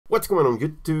What's going on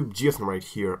YouTube? GSN right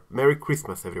here. Merry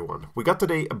Christmas everyone. We got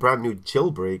today a brand new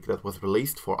jailbreak that was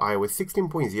released for iOS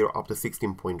 16.0 up to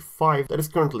 16.5 that is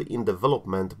currently in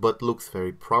development but looks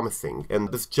very promising.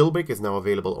 And this jailbreak is now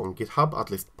available on GitHub,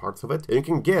 at least parts of it. And you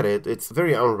can get it. It's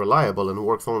very unreliable and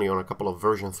works only on a couple of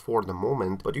versions for the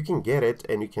moment, but you can get it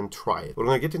and you can try it. We're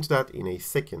gonna get into that in a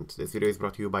second. This video is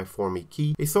brought to you by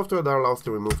ForMeKey, a software that allows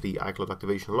to remove the iCloud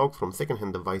activation log from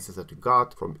secondhand devices that you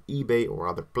got from eBay or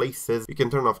other places. You can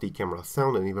turn off the camera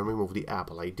sound and even remove the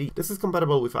Apple ID. This is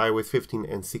compatible with iOS 15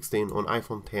 and 16 on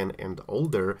iPhone 10 and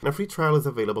older, and a free trial is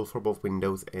available for both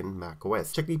Windows and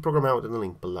macOS. Check the program out in the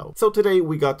link below. So today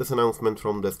we got this announcement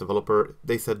from this developer.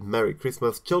 They said, Merry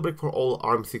Christmas, jailbreak for all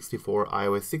ARM64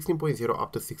 iOS 16.0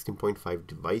 up to 16.5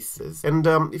 devices. And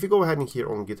if you go ahead and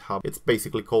here on GitHub, it's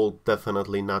basically called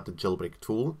definitely not the jailbreak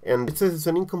tool. And it says it's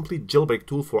an incomplete jailbreak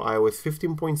tool for iOS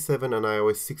 15.7 and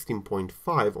iOS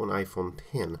 16.5 on iPhone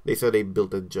 10. They said they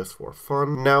built it just for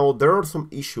fun. Now, there are some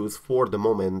issues for the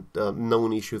moment.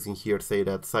 Known issues in here say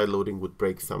that sideloading would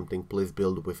break something. Please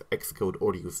build with Xcode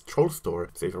or use TrollStore.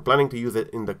 So if you're planning to use it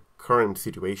in the current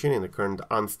situation, in the current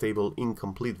unstable,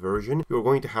 incomplete version, you're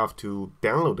going to have to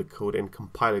download the code and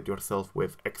compile it yourself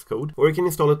with Xcode, or you can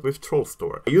install it with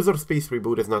TrollStore. A user space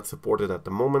reboot is not supported at the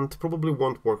moment, probably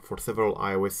won't work for several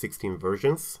iOS 16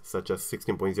 versions, such as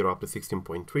 16.0 up to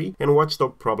 16.3, and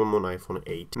watchdog problem on iPhone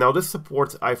 8. Now this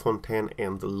supports iPhone 10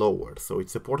 and lower, so it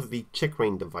supports the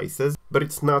checkra1n devices, but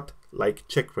it's not like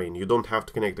checkra1n. You don't have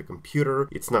to connect the computer,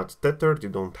 it's not tethered, you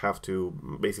don't have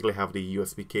to basically have the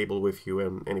USB cable with you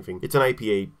and anything. It's an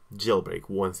IPA jailbreak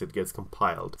once it gets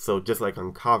compiled. So just like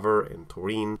Uncover and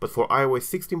Taurine, but for iOS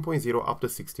 16.0 up to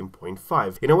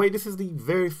 16.5. In a way, this is the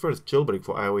very first jailbreak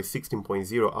for iOS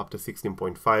 16.0 up to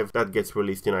 16.5 that gets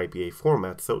released in IPA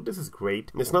format, so this is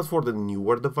great. It's not for the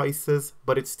newer devices,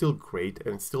 but it's still great,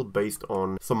 and it's still based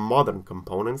on some modern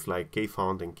components like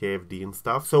kfound and KFD and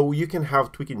stuff, so you can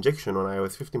have tweak injection on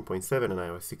iOS 15.7 and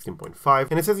iOS 16.5,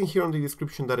 and it says in here on the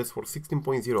description that is for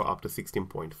 16.0 up to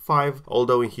 16.5,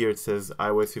 although in here it says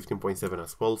iOS 15.7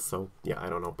 as well, so yeah, I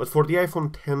don't know. But for the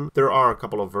iPhone 10, there are a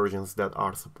couple of versions that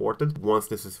are supported. Once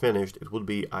this is finished, it will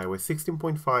be iOS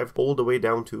 16.5 all the way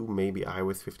down to maybe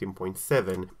iOS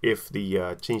 15.7 if the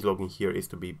changelog in here is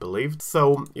to be believed.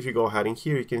 So if you go ahead in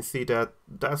here, you can see that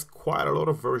that's quite a lot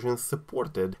of versions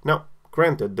supported. Now,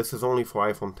 granted, this is only for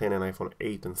iPhone 10 and iPhone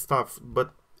 8 and stuff,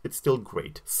 but it's still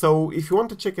great. So if you want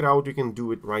to check it out, you can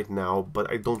do it right now,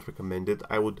 but I don't recommend it.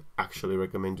 I would actually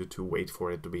recommend you to wait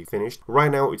for it to be finished. Right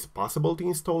now, it's possible to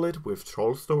install it with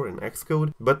TrollStore and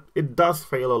Xcode, but it does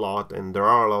fail a lot and there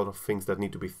are a lot of things that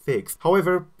need to be fixed.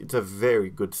 However, it's a very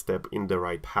good step in the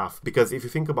right path, because if you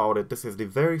think about it, this is the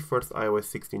very first iOS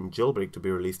 16 jailbreak to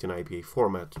be released in IPA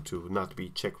format, to not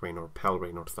be checkra1n or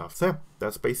PALERA1N or stuff. So yeah,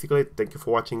 that's basically it. Thank you for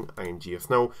watching. I am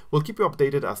GS Now. We'll keep you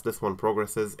updated as this one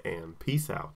progresses, and peace out.